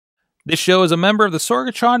This show is a member of the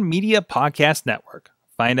Sorgatron Media Podcast Network.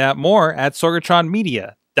 Find out more at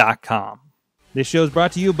sorgatronmedia.com. This show is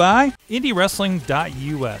brought to you by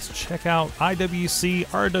indywrestling.us. Check out IWC,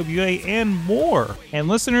 RWA, and more. And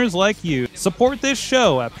listeners like you, support this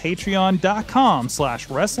show at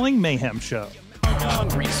patreon.com/Wrestling Mayhem Show.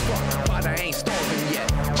 Hungry as fuck, but I ain't starving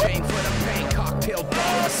yet. Paying for the pain, cocktail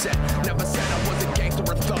bar set. Never said I was a gangster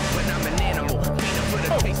or thug, but I'm an animal. Beating for the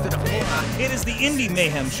taste of the blood. It is the Indy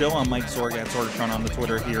Mayhem Show. I'm Mike Sorg at Sorgatron on the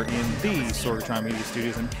Twitter here in the Sorgatron Media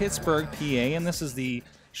Studios in Pittsburgh, PA. And this is the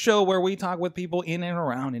show where we talk with people in and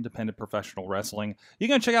around independent professional wrestling. You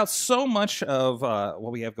can check out so much of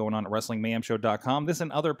what we have going on at WrestlingMayhemShow.com. This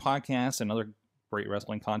and other podcasts and other great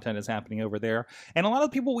wrestling content is happening over there. And a lot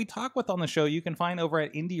of people we talk with on the show you can find over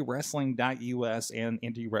at indywrestling.us and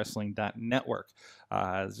indywrestling.network.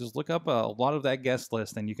 Just look up a lot of that guest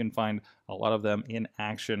list and you can find a lot of them in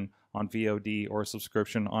action on VOD or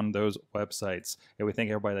subscription on those websites. And we thank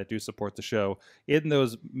everybody that do support the show in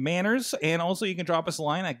those manners. And also you can drop us a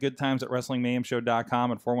line at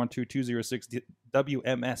goodtimes@wrestlingmayhemshow.com at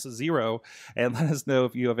 412-206-WMS0 and let us know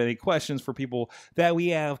if you have any questions for people that we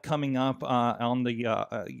have coming up on the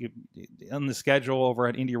schedule over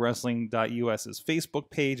at indywrestling.us's Facebook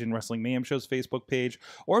page and Wrestling Mayhem Show's Facebook page.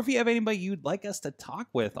 Or if you have anybody you'd like us to talk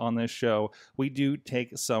with on this show, we do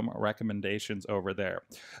take some recommendations over there.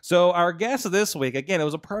 So our guest this week, again, it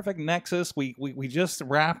was a perfect nexus. We just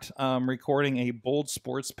wrapped recording a Bold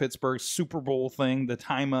Sports Pittsburgh Super Bowl thing to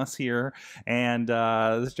time us here. And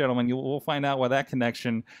this gentleman, we'll find out why that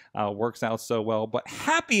connection works out so well. But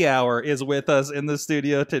Happy Hour is with us in the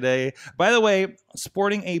studio today. By the way,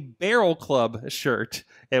 sporting a Barrel Club shirt.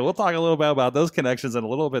 And we'll talk a little bit about those connections in a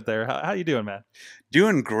little bit there. How you doing, man?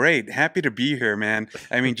 Doing great. Happy to be here, man.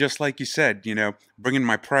 I mean, just like you said, you know, bringing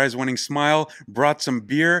my prize-winning smile, brought some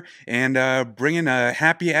beer, and bringing a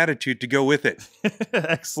happy attitude to go with it.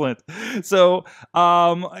 Excellent. So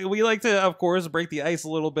we like to, of course, break the ice a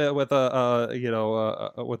little bit with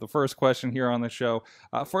with the first question here on the show.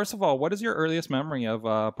 First of all, what is your earliest memory of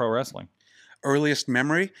pro wrestling? Earliest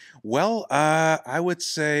memory? Well, I would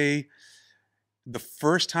say the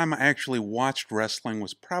first time I actually watched wrestling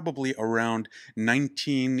was probably around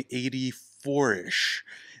 1984-ish.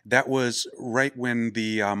 That was right when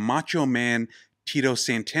the Macho Man Tito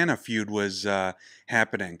Santana feud was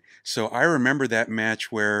happening. So I remember that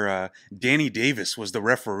match where Danny Davis was the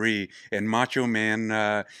referee and Macho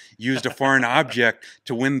Man used a foreign object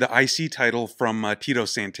to win the IC title from Tito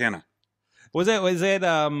Santana. Was that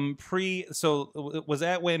pre? So was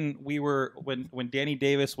that when when Danny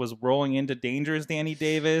Davis was rolling into Dangerous Danny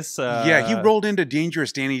Davis? Yeah, he rolled into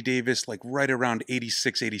Dangerous Danny Davis like right around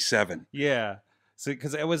 86, 87. Yeah, so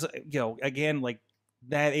because it was again like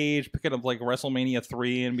that age picking up like WrestleMania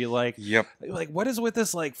 3 and be like, yep, like what is with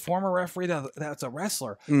this like former referee that's a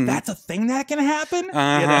wrestler? That's a thing that can happen.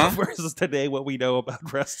 Versus today what we know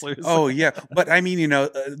about wrestlers. Oh yeah, but I mean,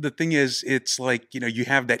 the thing is, it's like you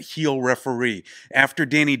have that heel referee. After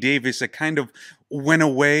Danny Davis, it kind of went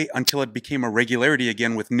away until it became a regularity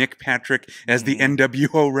again with Nick Patrick as the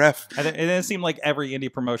NWO ref. And it seemed like every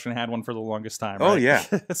indie promotion had one for the longest time. Right? Oh, yeah.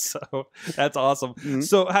 So that's awesome.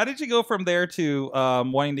 So how did you go from there to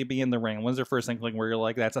wanting to be in the ring? When's your first inkling where you're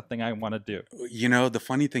like, that's a thing I want to do? The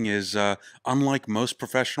funny thing is, unlike most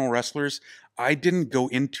professional wrestlers, I didn't go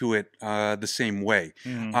into it the same way.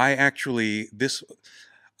 I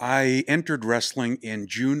entered wrestling in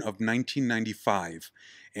June of 1995.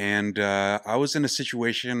 And I was in a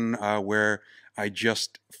situation where I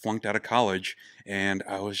just flunked out of college, and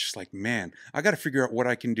I was just like, man, I got to figure out what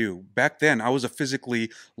I can do. Back then, I was a physically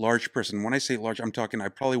large person. When I say large, I'm talking I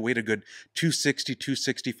probably weighed a good 260,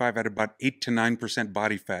 265 at about 8 to 9%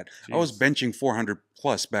 body fat. Jeez. I was benching 400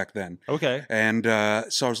 plus back then. Okay. And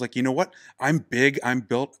so I was like, you know what? I'm big, I'm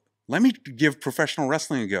built. Let me give professional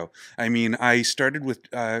wrestling a go. I mean, I started with,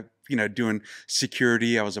 doing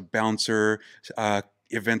security. I was a bouncer,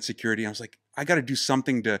 event security. I was like, I got to do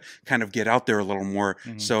something to kind of get out there a little more.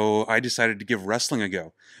 So I decided to give wrestling a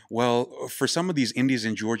go. Well, for some of these indies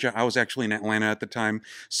in Georgia, I was actually in Atlanta at the time.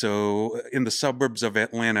 So in the suburbs of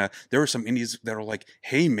Atlanta, there were some indies that were like,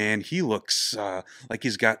 hey man, he looks like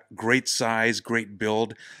he's got great size, great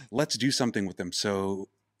build. Let's do something with him. So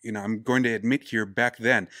I'm going to admit here, back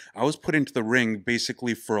then, I was put into the ring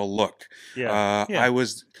basically for a look. I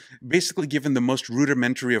was basically given the most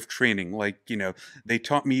rudimentary of training. Like, they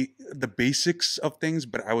taught me the basics of things,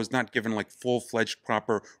 but I was not given like full-fledged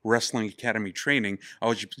proper wrestling academy training. I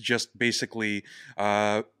was just basically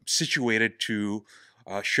situated to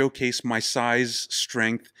showcase my size,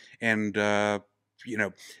 strength, and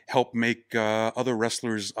help make other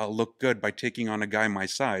wrestlers look good by taking on a guy my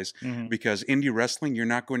size. Mhm. Because indie wrestling, you're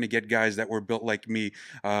not going to get guys that were built like me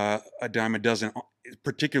a dime a dozen,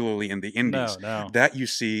 particularly in the indies. No. That you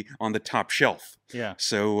see on the top shelf. Yeah.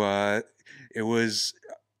 So it was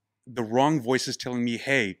the wrong voices telling me,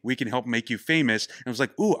 hey, we can help make you famous. And I was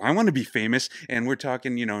like, ooh, I want to be famous. And we're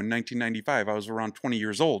talking, in 1995, I was around 20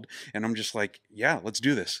 years old. And I'm just like, yeah, let's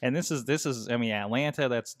do this. And this is, I mean, Atlanta,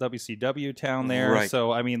 that's WCW town there. Right.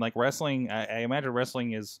 So, I mean, like wrestling, I imagine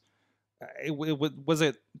wrestling is, was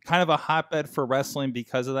it kind of a hotbed for wrestling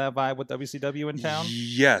because of that vibe with WCW in town?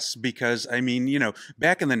 Yes, because I mean,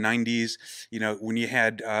 back in the 90s, when you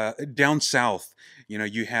had down south,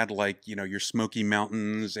 you had like, your Smoky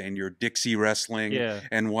Mountains and your Dixie wrestling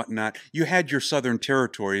and whatnot. You had your Southern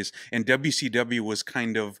territories, and WCW was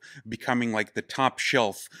kind of becoming like the top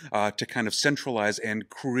shelf to kind of centralize and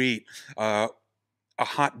create a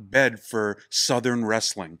hotbed for Southern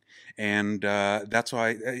wrestling. And that's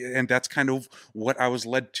why, and that's kind of what I was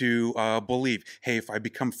led to believe. Hey, if I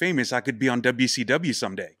become famous, I could be on WCW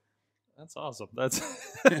someday. That's awesome. That's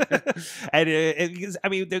and I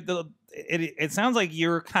mean, it sounds like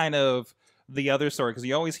you're kind of the other story, because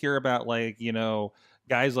you always hear about like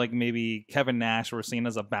guys like maybe Kevin Nash were seen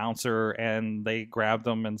as a bouncer and they grabbed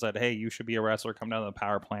them and said, hey, you should be a wrestler, come down to the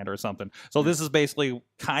power plant or something. So this is basically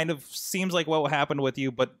kind of seems like what happened with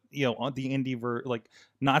you, but on the indie like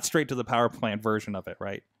not straight to the power plant version of it,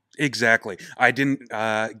 right? Exactly. I didn't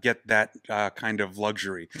get that kind of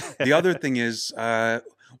luxury. The other thing is,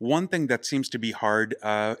 one thing that seems to be hard,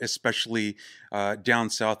 especially down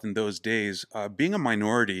south in those days, being a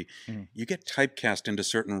minority, you get typecast into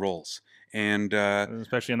certain roles. And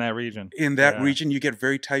especially in that region. In that region, you get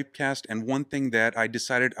very typecast. And one thing that I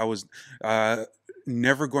decided I was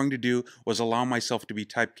never going to do was allow myself to be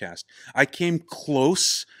typecast. I came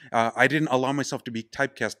close. I didn't allow myself to be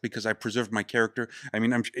typecast because I preserved my character. I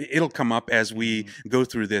mean, it'll come up as we go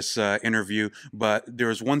through this interview, but there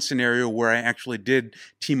was one scenario where I actually did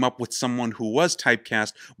team up with someone who was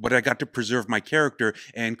typecast, but I got to preserve my character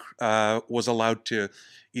and was allowed to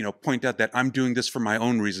point out that I'm doing this for my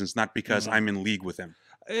own reasons, not because I'm in league with him.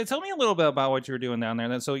 Tell me a little bit about what you were doing down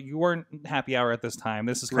there. So you weren't Happy Hour at this time.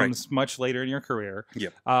 This comes much later in your career.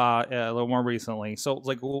 Yep. A little more recently. So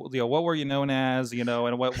like, what were you known as? And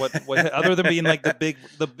what other than being like the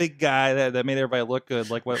big guy that made everybody look good?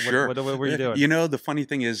 Like what were you doing? The funny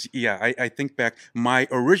thing is, I think back, my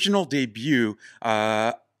original debut.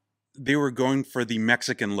 They were going for the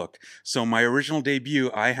Mexican look. So my original debut,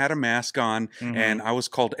 I had a mask on, and I was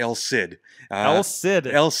called El Cid. El Cid.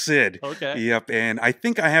 El Cid. Okay. Yep. And I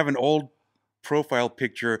think I have an old profile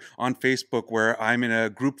picture on Facebook where I'm in a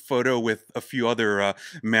group photo with a few other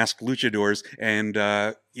masked luchadors. And,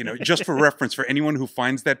 just for reference, for anyone who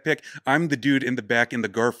finds that pic, I'm the dude in the back in the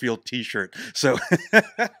Garfield t-shirt. So...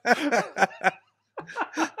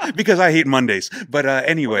 because I hate Mondays. But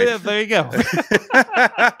anyway. Yeah, there you go.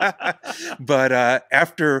 But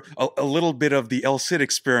after a little bit of the El Cid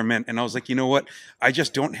experiment, and I was like, you know what? I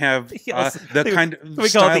just don't have the kind of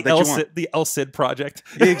style that you want. The El Cid project.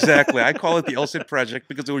 Exactly. I call it the El Cid project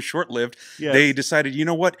because it was short-lived. Yes. They decided, you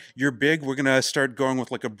know what? You're big. We're going to start going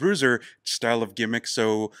with like a bruiser style of gimmick.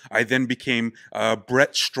 So I then became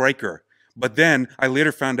Brett Stryker. But then I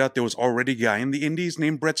later found out there was already a guy in the indies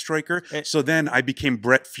named Brett Stryker. So then I became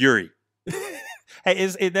Brett Fury. Hey,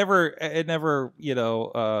 it never,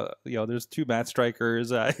 there's two Matt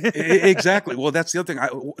Strikers. Exactly. Well, that's the other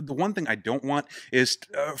thing. The one thing I don't want is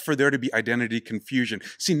for there to be identity confusion.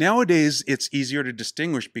 See, nowadays it's easier to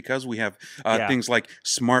distinguish because we have things like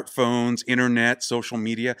smartphones, internet, social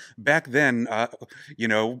media. Back then,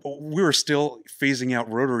 we were still phasing out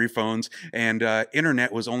rotary phones, and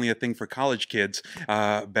internet was only a thing for college kids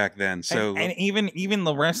back then. So, and even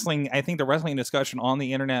the wrestling, I think the wrestling discussion on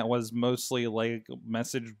the internet was mostly like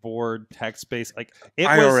message board, text based, like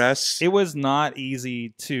IRS. It was not easy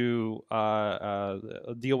to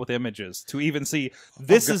deal with images, to even see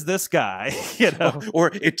this is this guy,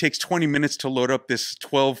 or it takes 20 minutes to load up this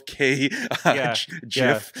 12K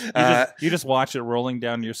GIF. You just watch it rolling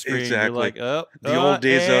down your screen. Exactly. You're like, oh, the old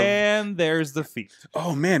days and there's the feet.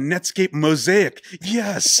 Oh man, Netscape Mosaic.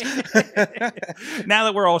 Yes. Now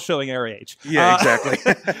that we're all showing our age. Yeah, exactly.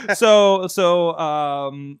 So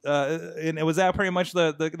and was that pretty much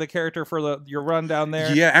the character for your run down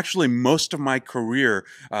there? Yeah, actually, most of my career,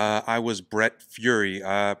 I was Brett Fury.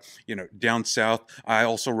 Down south, I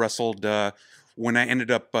also wrestled when I ended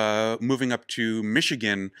up moving up to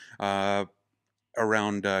Michigan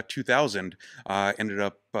around 2000. Ended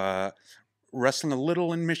up wrestling a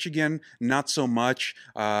little in Michigan, not so much.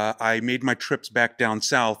 I made my trips back down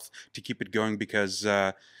south to keep it going because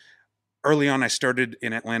early on I started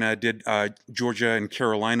in Atlanta, did Georgia and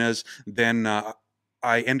Carolinas. Then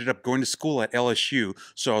I ended up going to school at LSU,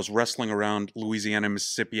 so I was wrestling around Louisiana,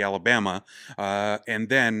 Mississippi, Alabama, and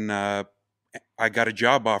then I got a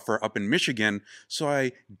job offer up in Michigan, so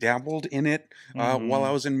I dabbled in it while I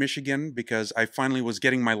was in Michigan because I finally was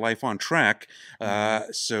getting my life on track.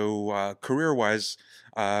 So career-wise,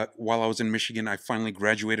 while I was in Michigan, I finally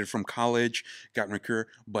graduated from college, got my career,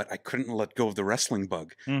 but I couldn't let go of the wrestling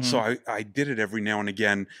bug. So I did it every now and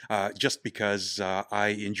again just because I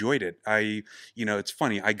enjoyed it. It's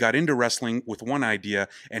funny. I got into wrestling with one idea,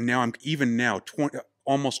 and now I'm even now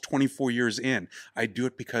almost 24 years in, I do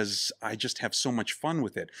it because I just have so much fun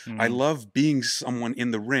with it. I love being someone in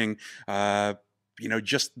the ring,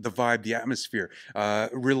 just the vibe, the atmosphere,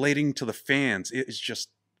 relating to the fans. It's just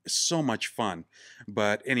so much fun.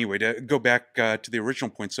 But anyway, to go back to the original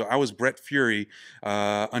point, so I was Brett Fury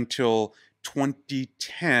until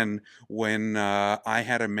 2010 when I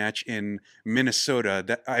had a match in Minnesota.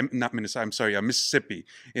 Mississippi.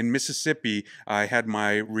 In Mississippi, I had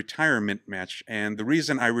my retirement match, and the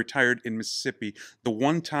reason I retired in Mississippi, the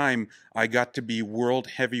one time I got to be world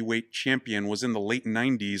heavyweight champion was in the late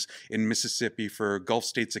 90s in Mississippi for Gulf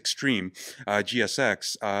States Extreme,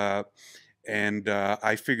 GSX, and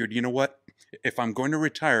I figured, you know what? If I'm going to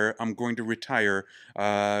retire, I'm going to retire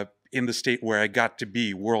in the state where I got to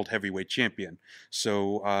be world heavyweight champion.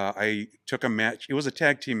 So I took a match. It was a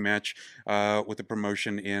tag team match with a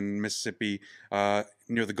promotion in Mississippi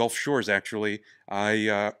near the Gulf Shores, actually.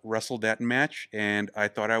 I wrestled that match, and I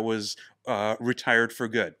thought I was retired for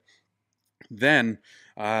good. Then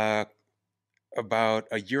about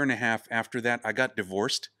a year and a half after that, I got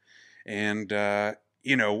divorced. And,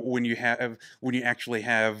 when you actually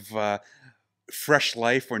have fresh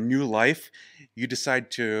life or new life, you decide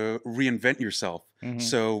to reinvent yourself.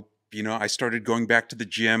 So, I started going back to the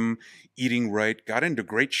gym, eating right, got into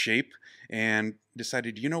great shape, and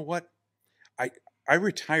decided, you know what? I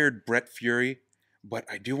retired Brett Fury, but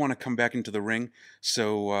I do want to come back into the ring.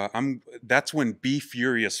 So that's when Be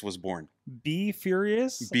Furious was born. Be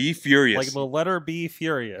Furious? Be Furious. Like the letter B,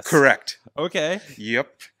 Furious. Correct. Okay.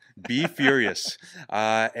 Yep. Be Furious.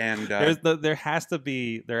 And there has to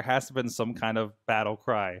be some kind of battle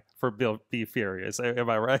cry for Be Furious. Am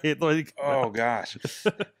I right? Like, oh gosh.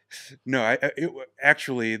 No,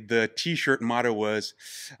 actually the T-shirt motto was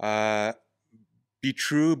be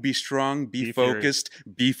true, be strong, be focused,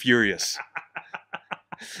 be furious.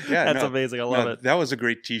 Yeah, that's amazing. I love it. That was a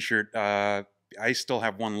great T-shirt. I still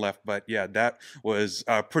have one left, but yeah, that was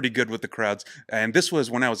pretty good with the crowds. And this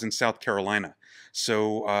was when I was in South Carolina.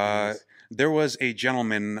 So nice. There was a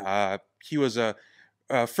gentleman, he was a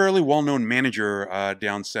fairly well-known manager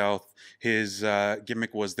down south. His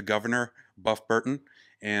gimmick was the governor, Buff Burton.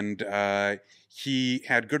 And he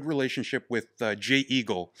had good relationship with Jay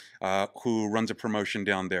Eagle, who runs a promotion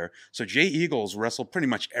down there. So Jay Eagle's wrestled pretty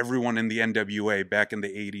much everyone in the NWA back in the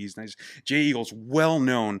 80s. Jay Eagle's well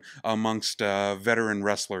known amongst veteran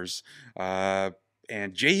wrestlers.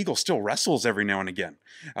 And Jay Eagle still wrestles every now and again.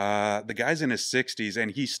 The guy's in his 60s,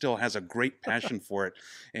 and he still has a great passion for it.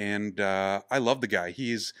 And I love the guy.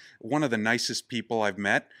 He's one of the nicest people I've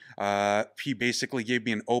met. He basically gave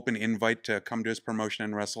me an open invite to come to his promotion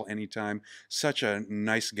and wrestle anytime. Such a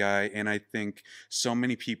nice guy, and I think so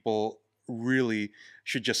many people really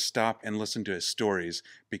should just stop and listen to his stories,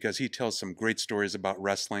 because he tells some great stories about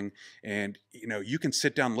wrestling. And you can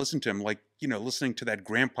sit down and listen to him like listening to that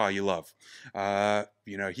grandpa you love.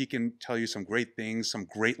 He can tell you some great things, some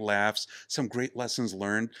great laughs, some great lessons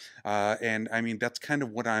learned. And I mean, that's kind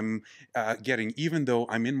of what I'm getting. Even though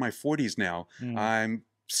I'm in my 40s now, I'm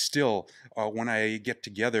still, when I get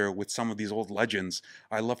together with some of these old legends,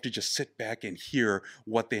 I love to just sit back and hear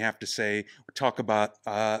what they have to say, talk about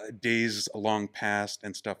days long past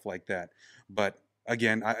and stuff like that. But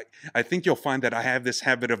again, I think you'll find that I have this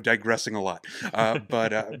habit of digressing a lot.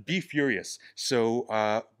 But Be Furious.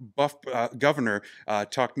 So Buff Governor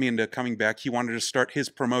talked me into coming back. He wanted to start his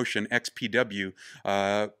promotion, XPW,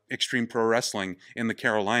 Extreme Pro Wrestling, in the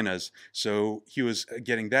Carolinas. So he was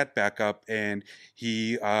getting that back up, and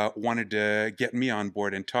he wanted to get me on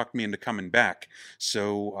board and talk me into coming back.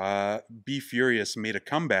 So Be Furious made a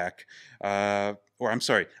comeback. I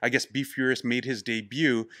guess Be Furious made his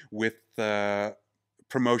debut with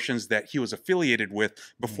promotions that he was affiliated with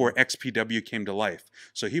before XPW came to life.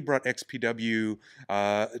 So he brought XPW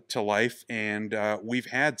to life, and we've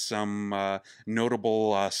had some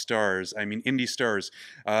notable stars. I mean, indie stars.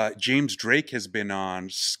 James Drake has been on.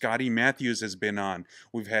 Scotty Matthews has been on.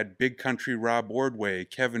 We've had Big Country Rob Ordway,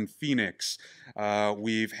 Kevin Phoenix.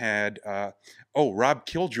 We've had, Rob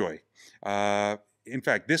Killjoy. In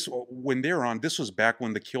fact, when they're on, this was back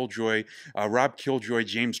when the Killjoy, Rob Killjoy,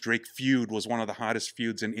 James Drake feud was one of the hottest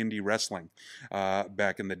feuds in indie wrestling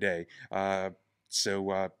back in the day. Had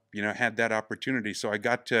that opportunity. So I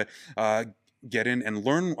got to get in and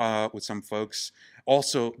learn with some folks.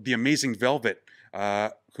 Also, the Amazing Velvet,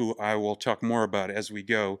 who I will talk more about as we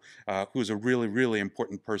go, who's a really, really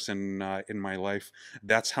important person in my life.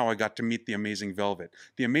 That's how I got to meet the Amazing Velvet.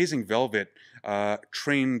 The Amazing Velvet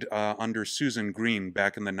trained under Susan Green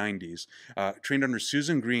back in the 90s. Trained under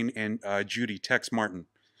Susan Green and Judy Tex Martin.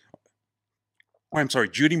 I'm sorry,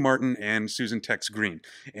 Judy Martin and Susan Tex Green.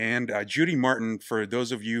 And Judy Martin, for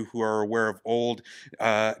those of you who are aware of old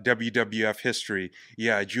WWF history,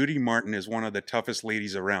 yeah, Judy Martin is one of the toughest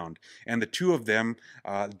ladies around. And the two of them,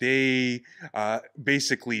 they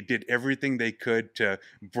basically did everything they could to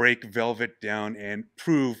break Velvet down and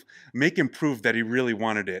make him prove that he really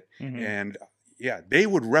wanted it. And yeah, they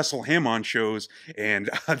would wrestle him on shows, and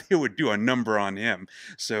they would do a number on him.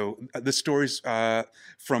 So the stories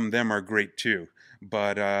from them are great too.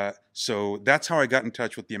 But so that's how I got in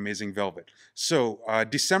touch with the Amazing Velvet. So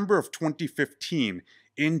December of 2015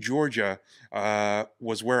 in Georgia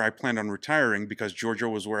was where I planned on retiring, because Georgia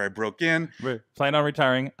was where I broke in. Plan on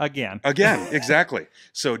retiring again. Again, exactly.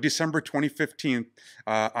 So December 2015,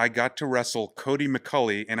 I got to wrestle Cody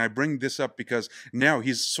McCulley, and I bring this up because now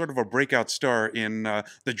he's sort of a breakout star in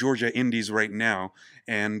the Georgia Indies right now.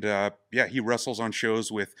 And he wrestles on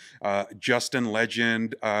shows with Justin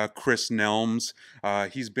Legend, Chris Nelms.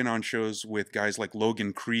 He's been on shows with guys like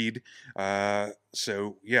Logan Creed.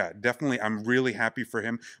 So yeah, definitely, I'm really happy for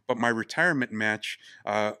him. But my retirement match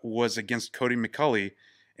was against Cody McCulley,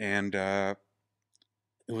 and it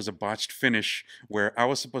was a botched finish where I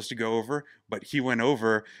was supposed to go over, but he went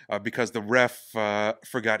over because the ref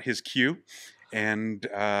forgot his cue, and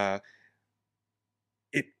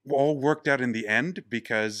it all worked out in the end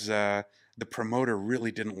because the promoter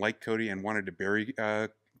really didn't like Cody and wanted to bury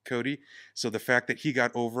Cody. So the fact that he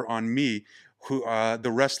got over on me, who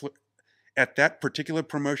the wrestler at that particular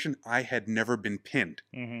promotion, I had never been pinned.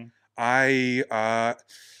 I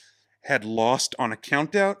had lost on a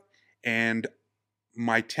countout, and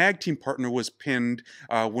my tag team partner was pinned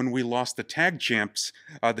when we lost the tag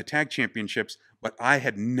championships, but I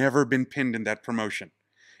had never been pinned in that promotion.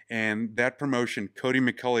 And that promotion, Cody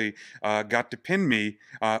McCulley got to pin me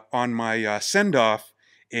on my send-off,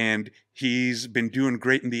 and he's been doing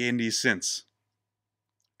great in the indies since.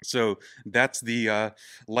 So that's the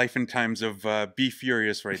life and times of Be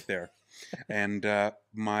Furious right there. And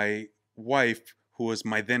my wife, who was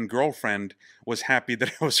my then girlfriend, was happy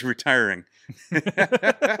that I was retiring.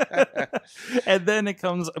 And then it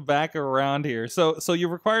comes back around here. So you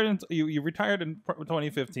retired in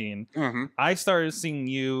 2015. I started seeing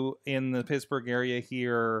you in the Pittsburgh area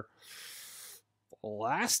here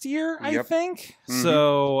last year, I think.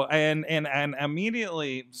 So and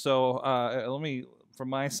immediately, so let me. From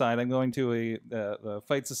my side, I'm going to the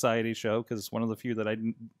Fight Society show because it's one of the few that I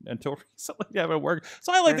didn't until recently haven't worked.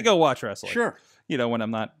 So I like to go watch wrestling. Sure. When I'm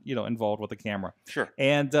not involved with the camera. Sure.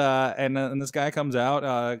 And this guy comes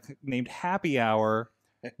out named Happy Hour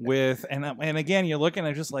with and again you're looking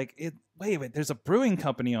at just like it. Wait a minute, there's a brewing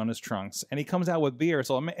company on his trunks, and he comes out with beer.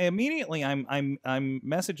 So immediately I'm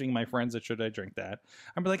messaging my friends that should I drink that.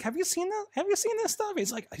 I'm like, have you seen that? Have you seen this stuff?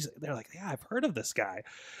 They're like, yeah, I've heard of this guy.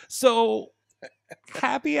 So.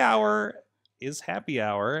 Happy Hour is Happy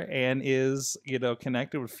Hour and is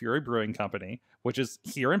connected with Fury Brewing Company, which is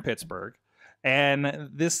here in Pittsburgh,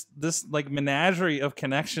 and this like menagerie of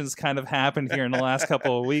connections kind of happened here in the last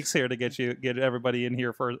couple of weeks here to get everybody in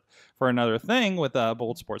here for another thing with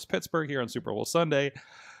Bold Sports Pittsburgh here on Super Bowl Sunday.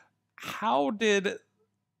 How did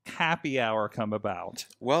Happy Hour come about?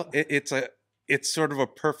 Well, it's sort of a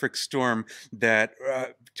perfect storm that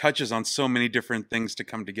touches on so many different things to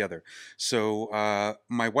come together. So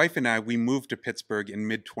my wife and I, we moved to Pittsburgh in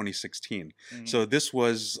mid-2016. So this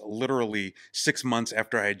was literally 6 months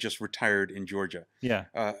after I had just retired in Georgia. Yeah.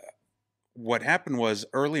 What happened was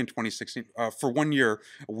early in 2016, for 1 year,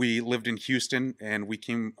 we lived in Houston, and we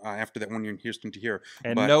came after that 1 year in Houston to here.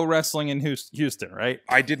 And no wrestling in Houston, right?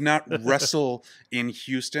 I did not wrestle in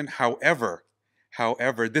Houston. However,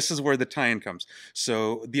 However, this is where the tie-in comes.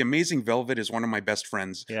 So the amazing Velvet is one of my best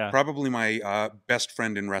friends, Yeah. probably my best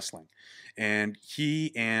friend in wrestling. And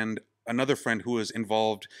he and another friend who was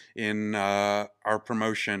involved in our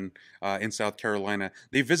promotion in South Carolina,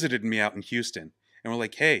 they visited me out in Houston. And we're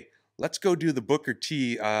like, hey, let's go do the Booker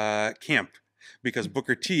T camp. Because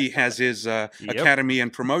Booker T has his academy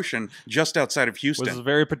and promotion just outside of Houston. Which is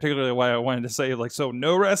very particularly why I wanted to say, like, so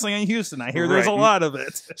no wrestling in Houston. I hear there's a Right. lot of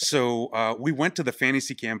it. So we went to the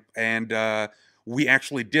fantasy camp, and we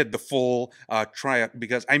actually did the full tryout,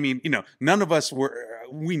 because, I mean, you know, none of us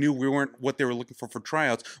we knew we weren't what they were looking for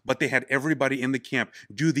tryouts, but they had everybody in the camp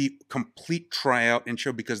do the complete tryout and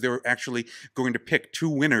show, because they were actually going to pick 2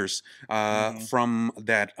 winners from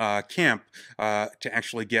that camp to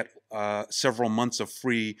actually get several months of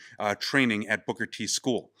free training at Booker T's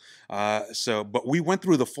school. But we went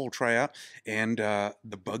through the full tryout, and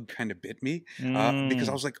the bug kind of bit me because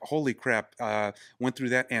I was like, holy crap, went through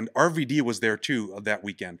that. And RVD was there too that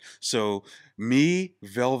weekend. So me,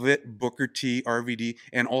 Velvet, Booker T, RVD,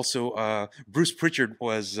 and also Bruce Pritchard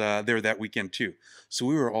was there that weekend too. So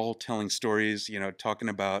we were all telling stories, you know, talking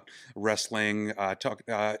about wrestling.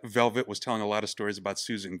 Velvet was telling a lot of stories about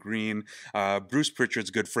Susan Green. Bruce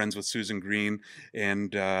Pritchard's good friends with Susan Green.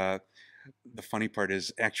 And the funny part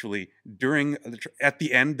is, actually, at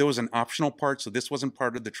the end, there was an optional part, so this wasn't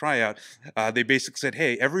part of the tryout. They basically said,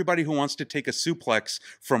 hey, everybody who wants to take a suplex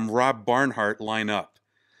from Rob Barnhart, line up.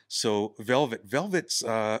 So Velvet's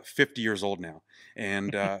 50 years old now,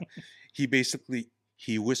 and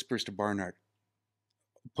he whispers to Barnhart,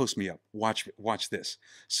 post me up, watch this.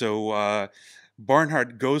 So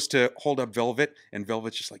Barnhart goes to hold up Velvet, and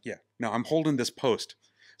Velvet's just like, yeah, no, I'm holding this post.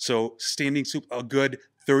 So standing a good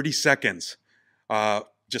 30 seconds,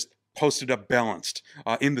 just posted up balanced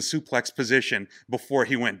in the suplex position before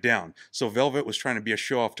he went down. So Velvet was trying to be a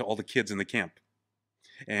show off to all the kids in the camp.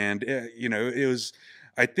 And, you know, it was,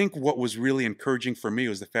 I think what was really encouraging for me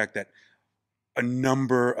was the fact that a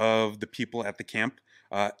number of the people at the camp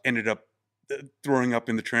ended up throwing up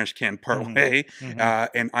in the trash can partway,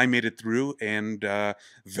 and I made it through, and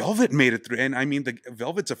Velvet made it through. And I mean,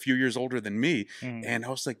 Velvet's a few years older than me, and I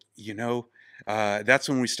was like, you know, that's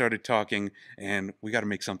when we started talking, and we got to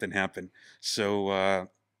make something happen. So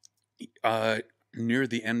near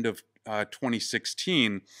the end of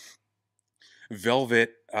 2016,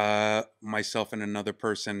 Velvet, myself, and another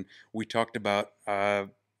person, we talked about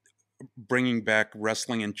bringing back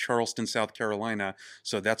wrestling in Charleston, South Carolina.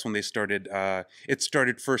 So that's when they started. It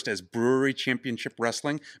started first as Brewery Championship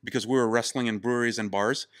Wrestling, because we were wrestling in breweries and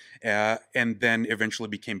bars, and then eventually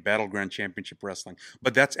became Battleground Championship Wrestling.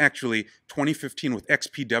 But that's actually 2015 with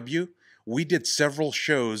XPW. We did several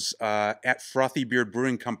shows at Frothy Beard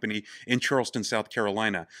Brewing Company in Charleston, South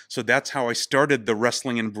Carolina. So that's how I started the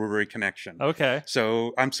wrestling and brewery connection. Okay.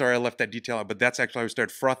 So I'm sorry I left that detail out, but that's actually how I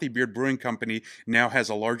started. Frothy Beard Brewing Company now has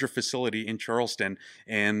a larger facility in Charleston,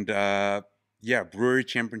 and yeah, Brewery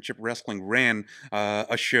Championship Wrestling ran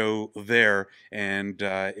a show there, and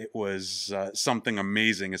it was something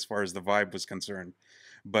amazing as far as the vibe was concerned.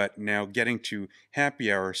 But now getting to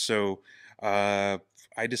happy hour, so I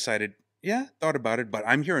decided, yeah, thought about it, but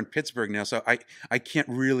I'm here in Pittsburgh now, so I can't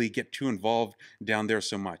really get too involved down there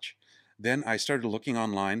so much. Then I started looking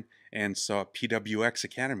online and saw PWX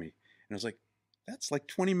Academy, and I was like, that's like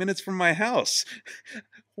 20 minutes from my house.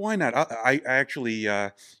 Why not? I actually,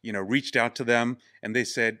 you know, reached out to them, and they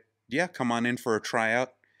said, yeah, come on in for a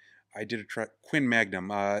tryout. I did a try. Quinn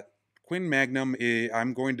Magnum. Quinn Magnum,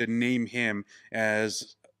 I'm going to name him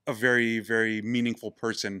as a very, very meaningful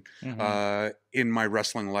person in my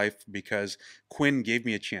wrestling life, because Quinn gave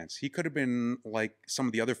me a chance. He could have been like some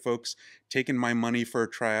of the other folks, taking my money for a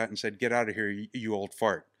tryout and said, get out of here, you old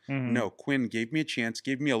fart. No, Quinn gave me a chance,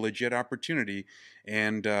 gave me a legit opportunity,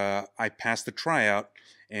 and I passed the tryout.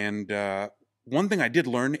 And one thing I did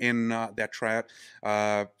learn in that tryout,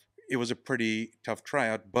 it was a pretty tough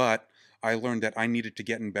tryout, but I learned that I needed to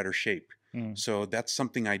get in better shape. So that's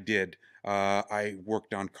something I did. I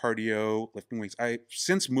worked on cardio, lifting weights.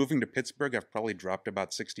 Since moving to Pittsburgh, I've probably dropped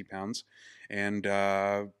about 60 pounds, and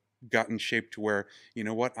got in shape to where, you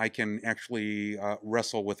know what, I can actually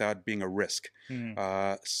wrestle without being a risk.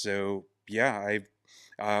 So yeah,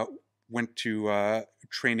 I went to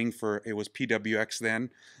training for, it was PWX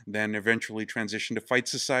then eventually transitioned to Fight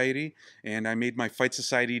Society, and I made my Fight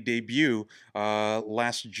Society debut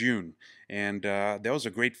last June, and that was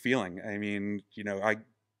a great feeling. I mean, you know,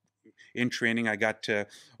 in training, I got to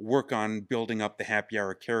work on building up the happy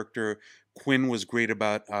hour character, Quinn was great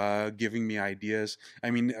about giving me ideas.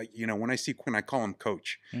 I mean, when I see Quinn, I call him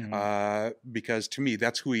Coach, because to me,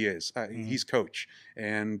 that's who he is. He's Coach,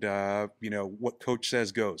 and what Coach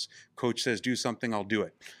says goes. Coach says do something, I'll do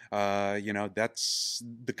it. That's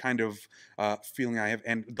the kind of feeling I have,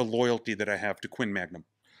 and the loyalty that I have to Quinn Magnum.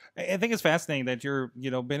 I think it's fascinating that you're,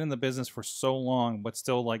 been in the business for so long, but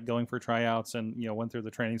still like going for tryouts and, went through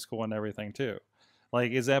the training school and everything too.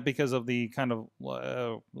 Like, is that because of the kind of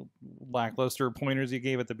lackluster pointers you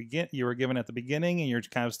were given at the beginning, and you're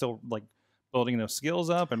kind of still like building those skills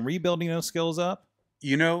up and rebuilding those skills up?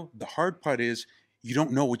 The hard part is you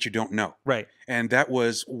don't know what you don't know. Right. And that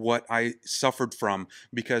was what I suffered from,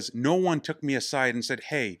 because no one took me aside and said,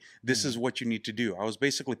 hey, this is what you need to do. I was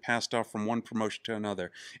basically passed off from one promotion to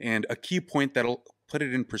another. And a key point that'll put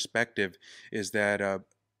it in perspective is that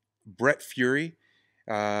Brett Fury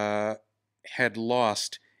had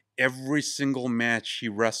lost every single match he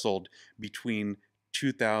wrestled between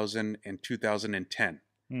 2000 and 2010.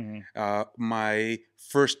 My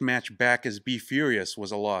first match back as Be Furious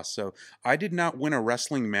was a loss. So I did not win a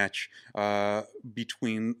wrestling match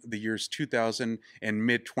between the years 2000 and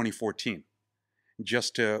mid 2014.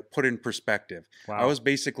 Just to put in perspective. Wow. I was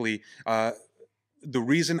basically, the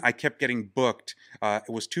reason I kept getting booked, it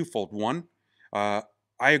was twofold. One, I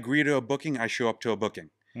agree to a booking, I show up to a booking.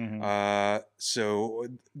 So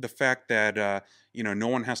the fact that, no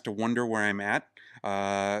one has to wonder where I'm at,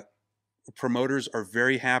 promoters are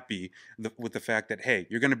very happy with the fact that, hey,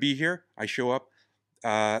 you're going to be here, I show up.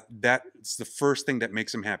 That's the first thing that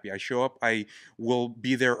makes them happy. I show up, I will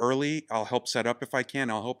be there early, I'll help set up if I can,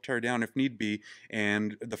 I'll help tear down if need be.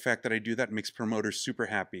 And the fact that I do that makes promoters super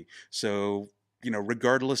happy. So,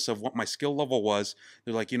 regardless of what my skill level was,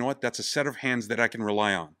 they're like, you know what, that's a set of hands that I can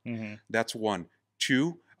rely on. That's one.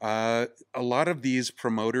 Two, a lot of these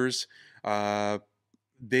promoters,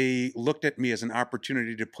 they looked at me as an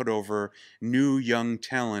opportunity to put over new young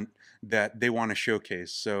talent that they want to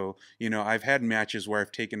showcase. So, I've had matches where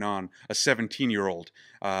I've taken on a 17-year-old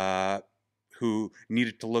who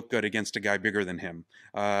needed to look good against a guy bigger than him.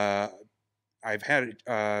 I've had,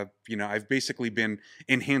 I've basically been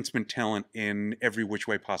enhancement talent in every which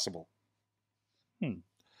way possible.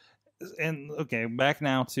 And okay, back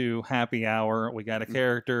now to Happy Hour. We got a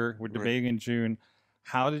character. We're debating in June.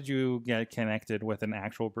 How did you get connected with an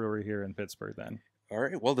actual brewery here in Pittsburgh then? All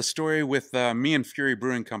right. Well, the story with me and Fury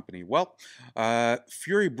Brewing Company. Well,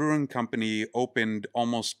 Fury Brewing Company opened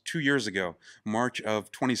almost 2 years ago, March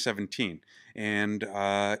of 2017. And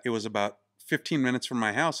it was about 15 minutes from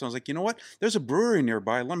my house. And I was like, you know what? There's a brewery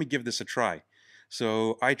nearby. Let me give this a try.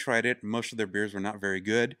 So I tried it. Most of their beers were not very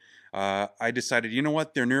good. I decided, you know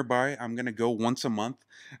what? They're nearby. I'm going to go once a month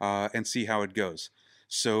and see how it goes.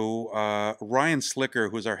 So Ryan Slicker,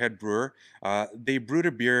 who's our head brewer, they brewed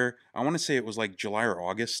a beer, I want to say it was like July or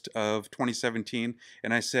August of 2017.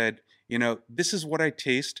 And I said, this is what I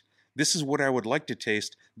taste. This is what I would like to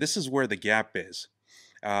taste. This is where the gap is.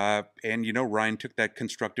 And Ryan took that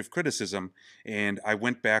constructive criticism, and I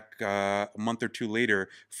went back a month or two later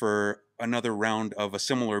for another round of a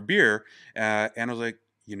similar beer. And I was like,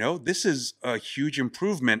 this is a huge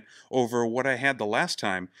improvement over what I had the last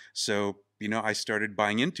time. So, I started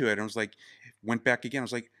buying into it, and I was like, went back again. I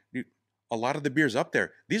was like, dude, a lot of the beers up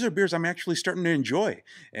there, these are beers I'm actually starting to enjoy.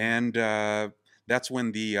 And that's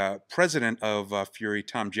when the president of Fury,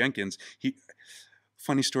 Tom Jenkins,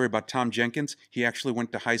 funny story about Tom Jenkins, he actually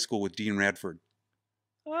went to high school with Dean Radford.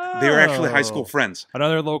 They were actually high school friends.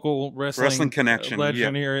 Another local wrestling connection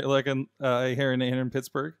legend here, like here in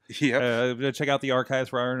Pittsburgh. Yeah. Check out the archives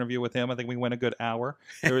for our interview with him. I think we went a good hour,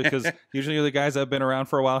 because usually the guys that have been around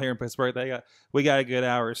for a while here in Pittsburgh, we got a good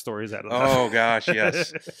hour of stories out of them. Oh gosh,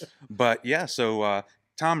 yes. But yeah, so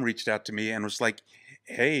Tom reached out to me and was like,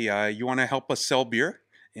 "Hey, you want to help us sell beer?"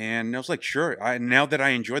 And I was like, sure. Now that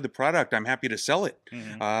I enjoy the product, I'm happy to sell it.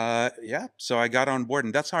 Yeah, so I got on board,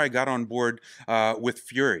 and that's how I got on board with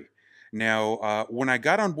Fury. Now, when I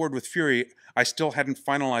got on board with Fury, I still hadn't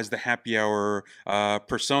finalized the Happy Hour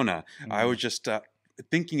persona. I was just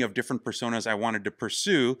thinking of different personas I wanted to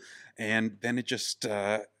pursue, and then it just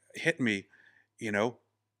hit me.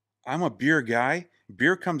 I'm a beer guy.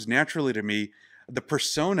 Beer comes naturally to me. The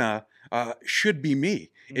persona should be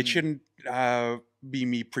me. It shouldn't be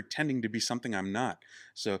me pretending to be something I'm not.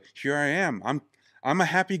 So here I am. I'm a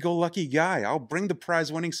happy-go-lucky guy. I'll bring the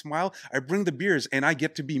prize-winning smile. I bring the beers, and I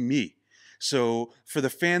get to be me. So for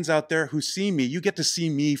the fans out there who see me, you get to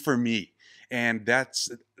see me for me. And that's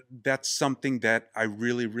something that I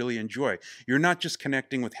really, really enjoy. You're not just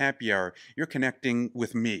connecting with Happy Hour. You're connecting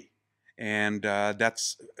with me. And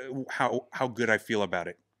that's how good I feel about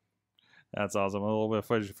it. That's awesome. A little bit of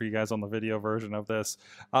footage for you guys on the video version of this.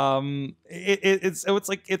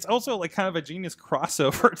 It's also like kind of a genius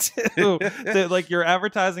crossover too. Like you're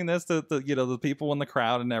advertising this to the people in the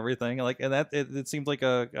crowd and everything. Like, and that it seems like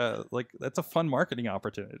that's a fun marketing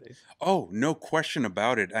opportunity. Oh, no question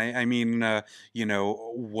about it. I mean,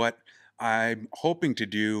 what I'm hoping to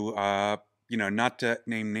do. Not to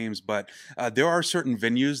name names, but there are certain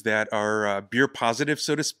venues that are beer positive,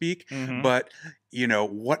 so to speak. Mm-hmm. But,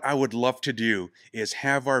 what I would love to do is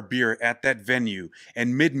have our beer at that venue,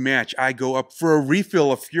 and mid-match, I go up for a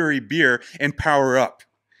refill of Fury beer and power up.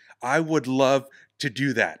 I would love to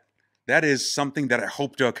do that. That is something that I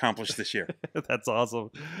hope to accomplish this year. That's awesome.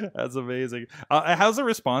 That's amazing. How's the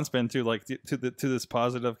response been to this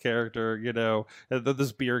positive character,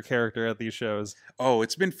 this beer character at these shows? Oh,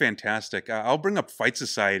 it's been fantastic. I'll bring up Fight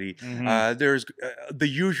Society. Mm-hmm. There's the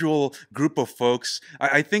usual group of folks.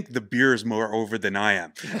 I think the beer is more over than I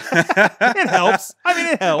am. It helps. I mean,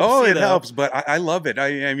 it helps. Oh, it helps, but I love it.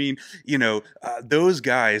 I mean, those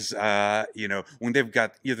guys, when they've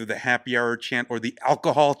got either the happy hour chant or the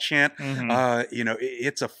alcohol chant, mm-hmm.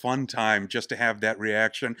 It's a fun time just to have that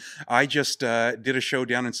reaction. I just did a show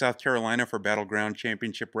down in South Carolina for Battleground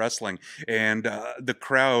Championship Wrestling, and the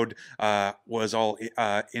crowd was all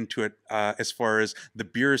into it as far as the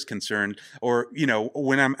beer is concerned. Or,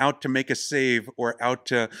 when I'm out to make a save or out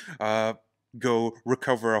to go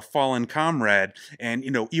recover a fallen comrade, and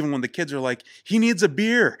even when the kids are like, he needs a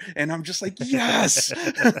beer, and I'm just like, yes.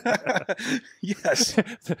 Yes.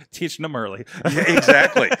 Teaching them early. Yeah,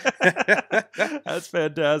 exactly. That's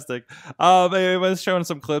fantastic. I was showing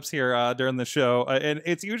some clips here during the show, and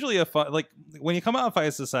it's usually a fun, like when you come out of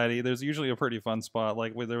Fight Society, there's usually a pretty fun spot.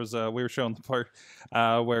 Like there was we were showing the part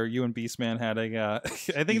where you and Beastman had I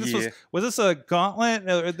think this was this a gauntlet?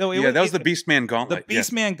 No, that was the Beastman gauntlet. The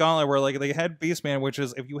Beastman gauntlet, where like they had Beastman, which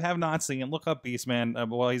is, if you have not seen, look up Beastman.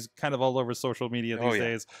 Well, he's kind of all over social media these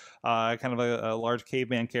days. Kind of a large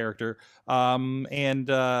caveman character.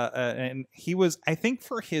 And he was, I think,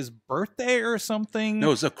 for his birthday or something. No, it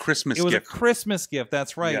was a Christmas gift. It was a Christmas gift.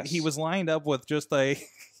 That's right. Yes. He was lined up with just a.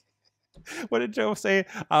 What did Joe say?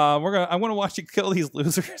 I want to watch you kill these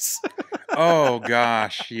losers. Oh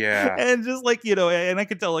gosh, yeah. And just like, and I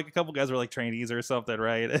could tell like a couple guys were like trainees or something,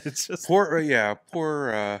 right? It's just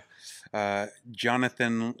poor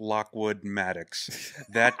Jonathan Lockwood Maddox,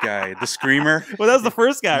 that guy, the screamer. Well, that was the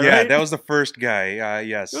first guy, right? Yeah, that was the first guy.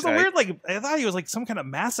 Yes, it was a weird, like, I thought he was like some kind of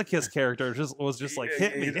masochist character. Was like,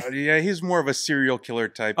 hit me. Yeah, he's more of a serial killer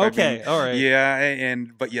type. Okay, all right. Yeah,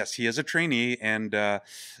 but yes, he is a trainee, and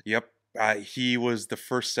yep. He was the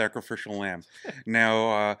first sacrificial lamb.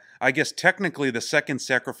 Now, I guess technically the second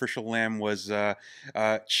sacrificial lamb was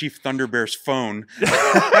Chief Thunderbear's phone.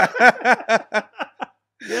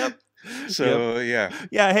 Yep. So yeah.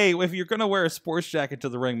 Hey, if you're gonna wear a sports jacket to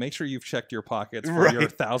the ring, make sure you've checked your pockets for your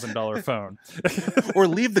 $1,000 phone, or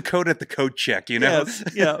leave the coat at the coat check.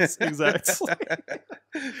 Yes, exactly.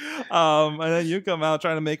 And then you come out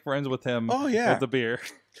trying to make friends with him. Oh yeah, with the beer.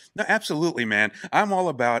 No, absolutely, man. I'm all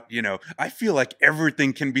about, I feel like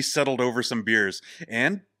everything can be settled over some beers.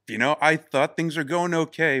 And, I thought things were going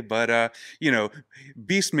okay. But,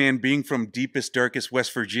 Beastman being from deepest, darkest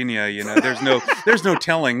West Virginia, there's no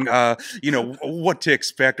telling, what to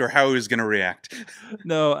expect or how he was going to react.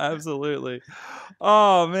 No, absolutely.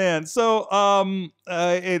 Oh man, so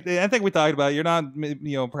I think we talked about it. You're not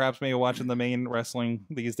perhaps maybe watching the main wrestling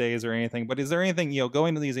these days or anything, but is there anything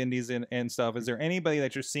going to these indies and stuff? Is there anybody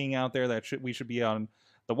that you're seeing out there that we should be on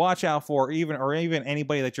the watch out for, or even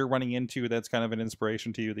anybody that you're running into that's kind of an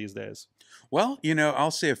inspiration to you these days? Well,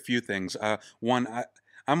 I'll say a few things. One,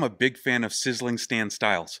 I'm a big fan of Sizzling Stan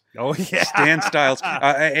Styles. Oh, yeah. Stan Styles.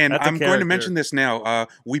 And I'm going to mention this now.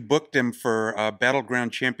 We booked him for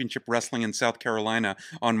Battleground Championship Wrestling in South Carolina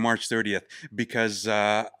on March 30th because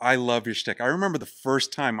I love his shtick. I remember the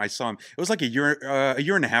first time I saw him. It was like a year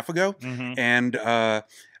and a half ago. Mm-hmm. And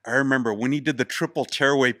I remember when he did the triple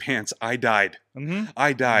tearaway pants, I died. Mm-hmm.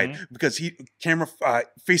 I died because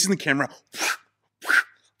facing the camera.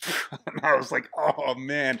 And I was like, oh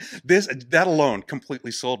man, that alone completely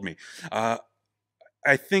sold me. I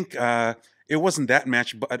think it wasn't that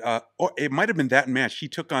match, but or it might have been that match. He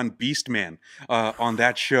took on Beastman on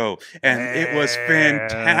that show, and it was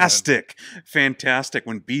fantastic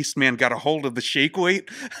when Beastman got a hold of the shake weight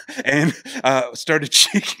and started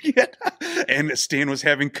shaking it, and Stan was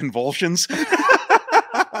having convulsions.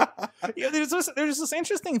 Yeah, there's this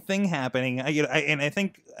interesting thing happening. And I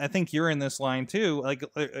think you're in this line too. Like,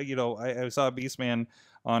 I saw Beastman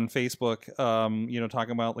on Facebook,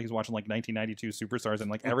 talking about like he's watching like 1992 Superstars,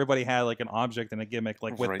 and like everybody had like an object and a gimmick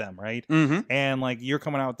like with them, right? And like you're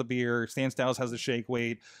coming out with the beer, Stan Styles has the shake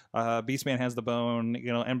weight, Beastman has the bone,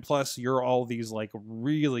 and plus you're all these like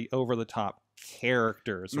really over the top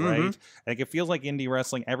characters, right? Like it feels like indie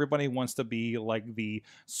wrestling, everybody wants to be like the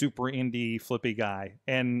super indie flippy guy,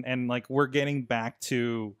 and like we're getting back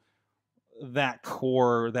to that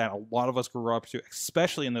core that a lot of us grew up to,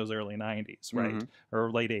 especially in those early 90s, right? Or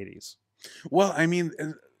late 80s. Well, I mean,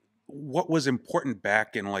 what was important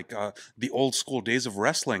back in like the old school days of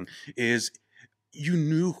wrestling is you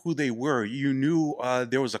knew who they were. You knew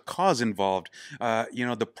there was a cause involved.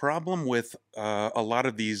 The problem with a lot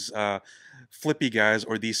of these flippy guys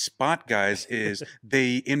or these spot guys is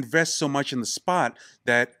they invest so much in the spot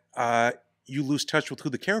that you lose touch with who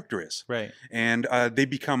the character is. Right. And they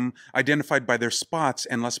become identified by their spots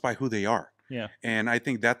and less by who they are. Yeah. And I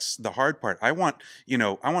think that's the hard part. I want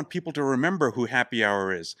people to remember who Happy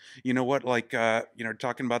Hour is. You know what? Like,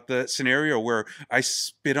 talking about the scenario where I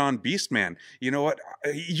spit on Beastman. You know what?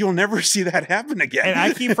 You'll never see that happen again. And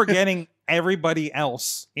I keep forgetting everybody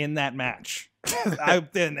else in that match.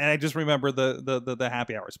 I just remember the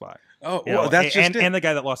Happy Hour spot. Oh, well, that's just and the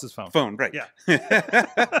guy that lost his phone. Right. Yeah.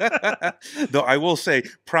 Though I will say,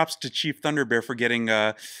 props to Chief Thunderbear for getting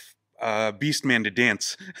Beastman to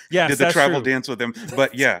dance. Yes, did the that's travel true. dance with him.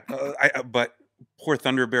 But yeah, but poor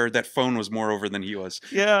Thunderbear, that phone was more over than he was.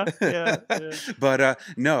 Yeah. But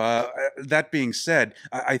that being said,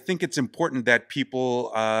 I think it's important that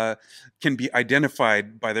people can be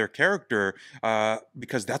identified by their character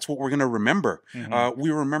because that's what we're going to remember. We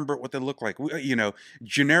remember what they look like.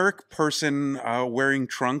 Generic person wearing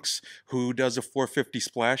trunks who does a 450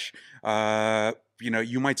 splash.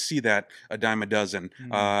 You might see that a dime a dozen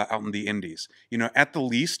out in the indies. At the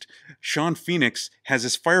least, Sean Phoenix has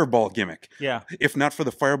his fireball gimmick. Yeah. If not for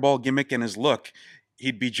the fireball gimmick and his look,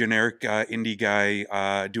 he'd be generic indie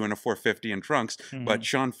guy doing a 450 in trunks. But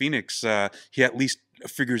Sean Phoenix, he at least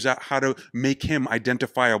figures out how to make him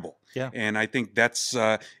identifiable. Yeah. And I think that's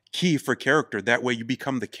key for character. That way you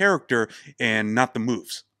become the character and not the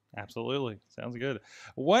moves. Absolutely. Sounds good.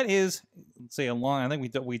 What is, let's say, I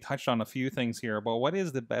think we touched on a few things here, but what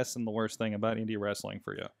is the best and the worst thing about indie wrestling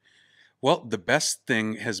for you? Well, the best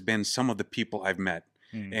thing has been some of the people I've met.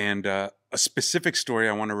 And a specific story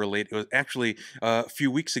I want to relate. It was actually a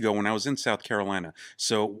few weeks ago when I was in South Carolina.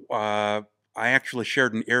 So I actually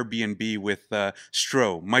shared an Airbnb with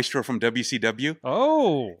Maestro from WCW.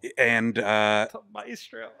 Oh, and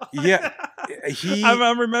Maestro. Yeah,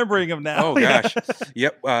 I'm remembering him now. Oh gosh,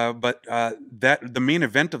 yep. But the main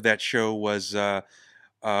event of that show was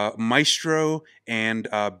Maestro and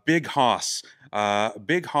Big Hoss.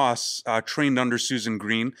 Big Hoss trained under Susan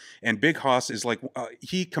Green, and Big Hoss is like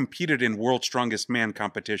he competed in World's Strongest Man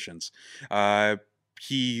competitions.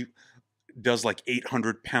 He does like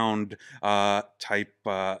 800-pound type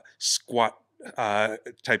squat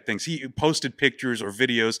type things. He posted pictures or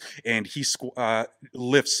videos, and he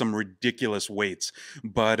lifts some ridiculous weights.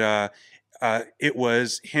 But it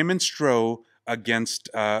was him and Stro against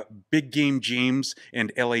Big Game James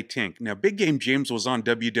and LA Tink. Now, Big Game James was on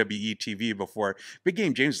WWE TV before. Big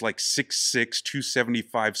Game James is like 6'6",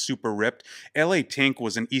 275, super ripped. LA Tink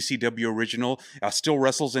was an ECW original, still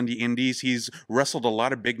wrestles in the indies. He's wrestled a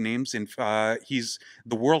lot of big names, and he's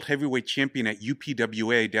the world heavyweight champion at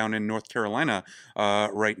UPWA down in North Carolina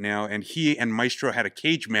right now. And he and Maestro had a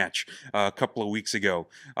cage match a couple of weeks ago.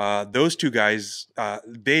 Those two guys,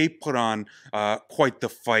 they put on quite the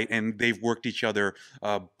fight, and they've worked each other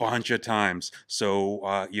a bunch of times.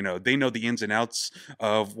 So, they know the ins and outs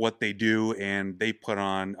of what they do, and they put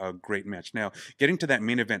on a great match. Now, getting to that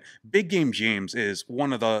main event, Big Game James is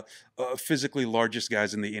one of the physically largest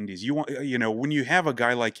guys in the indies. When you have a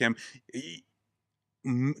guy like him,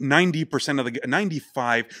 98% of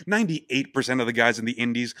the guys in the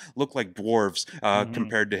indies look like dwarves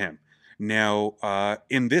compared to him. Now,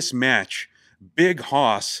 in this match, Big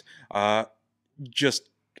Hoss just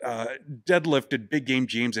deadlifted Big Game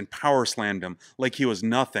James and power slammed him like he was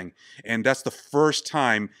nothing. And that's the first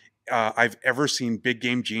time I've ever seen Big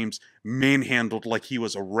Game James manhandled like he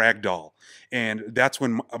was a rag doll. And that's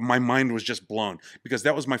when my mind was just blown, because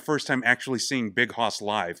that was my first time actually seeing Big Hoss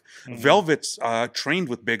live. Velvet's trained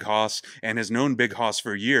with Big Hoss and has known Big Hoss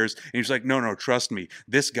for years. And he's like, no, trust me,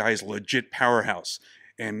 this guy's legit powerhouse.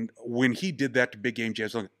 And when he did that to Big Game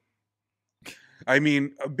James,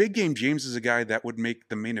 Big Game James is a guy that would make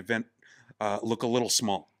the main event look a little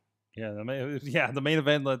small. Yeah, the main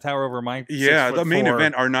event, the tower over Mike. Yeah, the main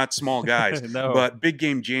event are not small guys, No. but Big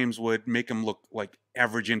Game James would make them look like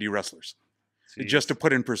average indie wrestlers, Jeez. just to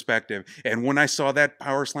put in perspective. And when I saw that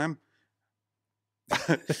power slam,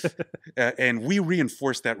 and we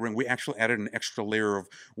reinforced that ring. We actually added an extra layer of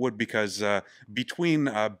wood because between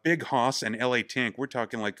Big Hoss and LA Tank, we're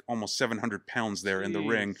talking like almost 700 pounds there in the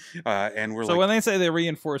ring. And we're so when they say they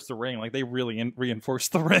reinforced the ring, like they really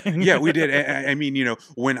reinforced the ring. Yeah, we did. I mean, you know,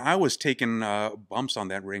 when I was taking bumps on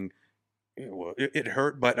that ring, it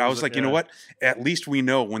hurt, but I was like, you know what? At least we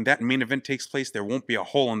know when that main event takes place, there won't be a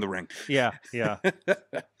hole in the ring. Yeah.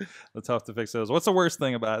 It's tough to fix those. What's the worst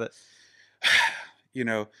thing about it? You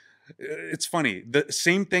know, it's funny. The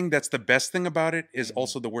same thing that's the best thing about it is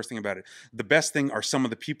also the worst thing about it. The best thing are some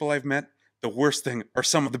of the people I've met. The worst thing are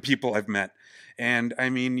some of the people I've met. And I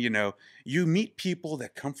mean, you know, you meet people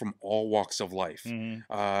that come from all walks of life. You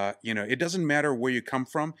know, it doesn't matter where you come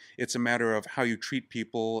from. It's a matter of how you treat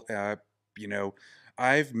people. You know,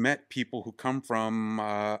 I've met people who come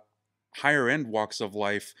from higher end walks of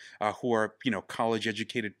life who are, you know, college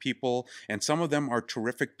educated people, and some of them are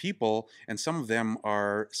terrific people and some of them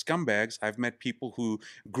are scumbags. I've met people who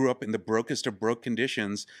grew up in the brokest of broke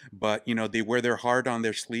conditions, but you know, they wear their heart on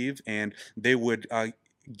their sleeve and they would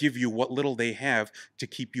give you what little they have to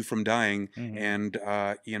keep you from dying. And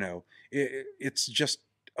you know, it's just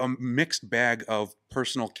a mixed bag of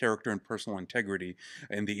personal character and personal integrity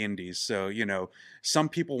in the indies. So, you know, some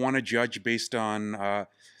people want to judge based on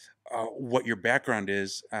what your background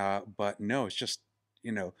is, but no, it's just,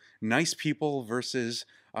 you know, nice people versus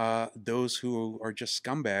those who are just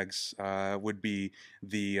scumbags would be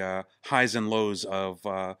the highs and lows of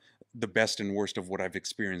the best and worst of what I've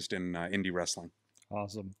experienced in indie wrestling.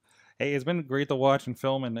 Awesome. Hey, it's been great to watch and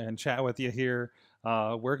film and chat with you here.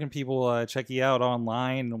 Where can people check you out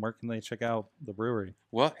online, and where can they check out the brewery?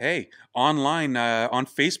 Well, hey, online on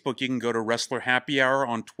Facebook, you can go to Wrestler Happy Hour.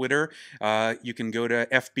 On Twitter, you can go to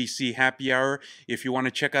FBC Happy Hour. If you want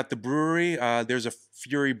to check out the brewery, there's a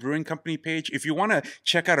Fury Brewing Company page. If you want to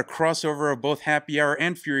check out a crossover of both Happy Hour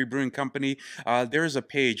and Fury Brewing Company, there's a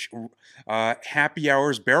page, Happy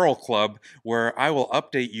Hour's Barrel Club, where I will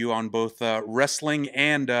update you on both wrestling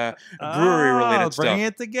and brewery-related stuff. Bring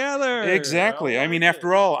it together. Exactly. I mean,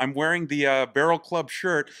 after all, I'm wearing the Barrel Club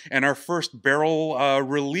shirt, and our first barrel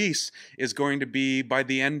release is going to be by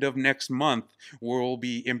the end of next month. We'll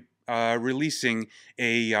be releasing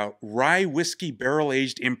a rye whiskey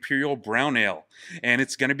barrel-aged Imperial Brown Ale, and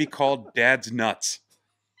it's going to be called Dad's Nuts.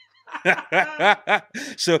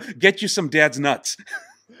 So get you some Dad's Nuts.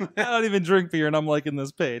 I don't even drink beer, and I'm liking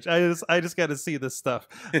this page. I just got to see this stuff.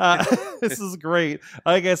 This is great.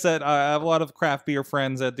 Like I said, I have a lot of craft beer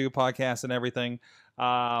friends that do podcasts and everything.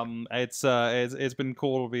 It's been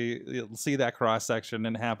cool to see that cross section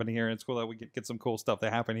and happen here. It's cool that we get some cool stuff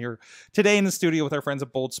that happen here today in the studio with our friends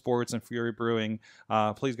at Bold Sports and Fury Brewing.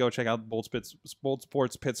 Please go check out Bold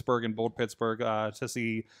Sports Pittsburgh and Bold Pittsburgh to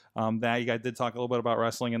see that. You guys did talk a little bit about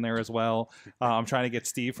wrestling in there as well. I'm trying to get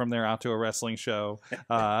Steve from there out to a wrestling show.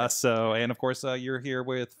 And of course, you're here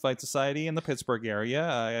with Fight Society in the Pittsburgh area.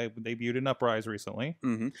 I debuted in UpRyse recently.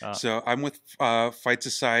 So I'm with Fight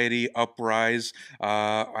Society, UpRyse.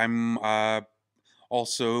 I'm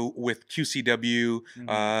also with QCW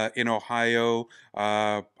in Ohio.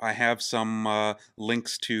 I have some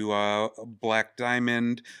links to Black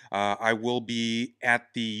Diamond. I will be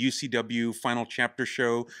at the UCW Final Chapter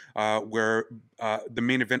show where the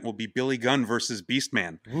main event will be Billy Gunn versus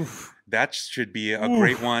Beastman. That should be a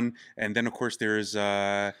great one. And then, of course, there's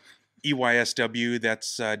EYSW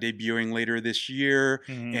that's debuting later this year,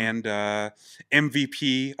 and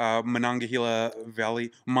MVP Monongahela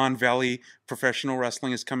Valley, Mon Valley Professional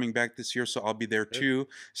Wrestling is coming back this year, so I'll be there too.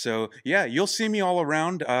 So yeah, you'll see me all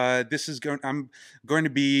around. I'm going to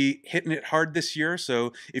be hitting it hard this year.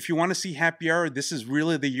 So if you want to see Happy Hour, this is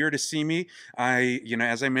really the year to see me.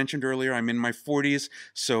 As I mentioned earlier, I'm in my 40s,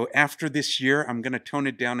 so after this year, I'm going to tone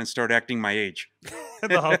it down and start acting my age.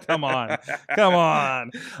 Oh, come on.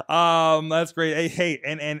 That's great. Hey,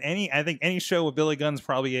 and I think any show with Billy Gunn's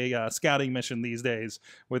probably a scouting mission these days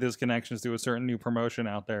with his connections to a certain new promotion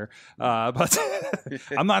out there. But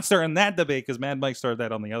I'm not starting that debate because Mad Mike started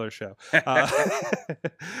that on the other show.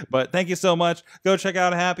 But thank you so much. Go check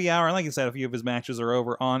out Happy Hour. And like I said, a few of his matches are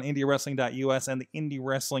over on indywrestling.us and the Indy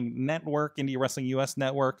Wrestling Network, Indy Wrestling US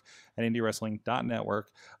Network, and indywrestling.network.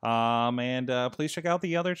 And please check out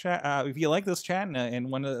the other chat. If you like this chat and and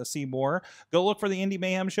want to see more, go look for the Indy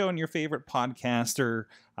Mayhem Show and your favorite podcaster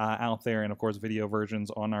out there, and of course video versions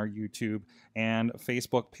on our YouTube and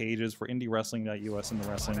Facebook pages for indywrestling.us and the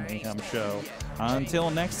Wrestling Mayhem Show. Until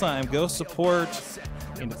next time, go support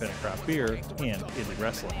independent craft beer and indie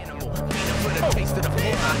wrestling. You know how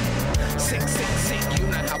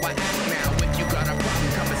I act now. If you got a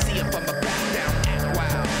problem, come and see if I'm a back down. Act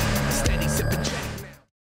wild. Steady sipping Jack now.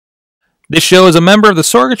 This show is a member of the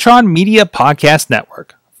Sorgatron Media Podcast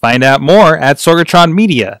Network. Find out more at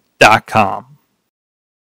sorgatronmedia.com.